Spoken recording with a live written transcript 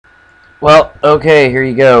Well, okay, here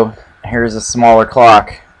you go. Here's a smaller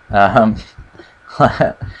clock. Um,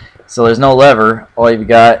 so there's no lever. All you've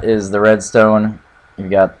got is the redstone.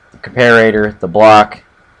 You've got the comparator, the block,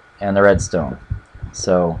 and the redstone.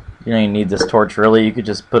 So you don't even need this torch really. You could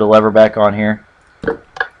just put a lever back on here. You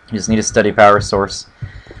just need a steady power source.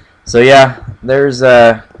 So yeah, there's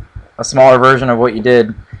a smaller version of what you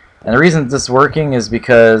did. And the reason this is working is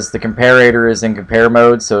because the comparator is in compare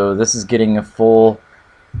mode. So this is getting a full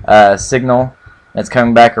signal. It's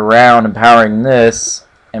coming back around and powering this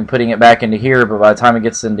and putting it back into here, but by the time it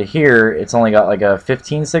gets into here it's only got like a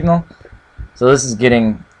 15 signal. So this is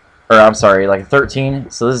getting, or I'm sorry, like a 13.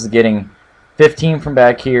 So this is getting 15 from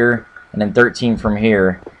back here and then 13 from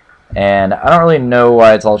here. And I don't really know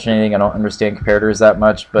why it's alternating. I don't understand comparators that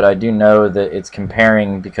much, but I do know that it's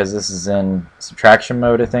comparing because this is in subtraction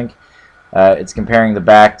mode, I think. It's comparing the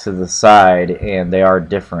back to the side, and they are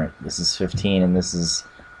different. This is 15 and this is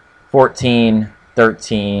 14,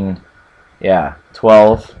 13, yeah,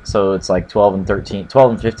 12. So it's like 12 and 13,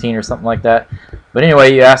 12 and 15 or something like that. But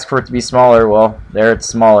anyway, you ask for it to be smaller. Well, there it's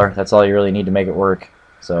smaller. That's all you really need to make it work.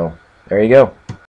 So there you go.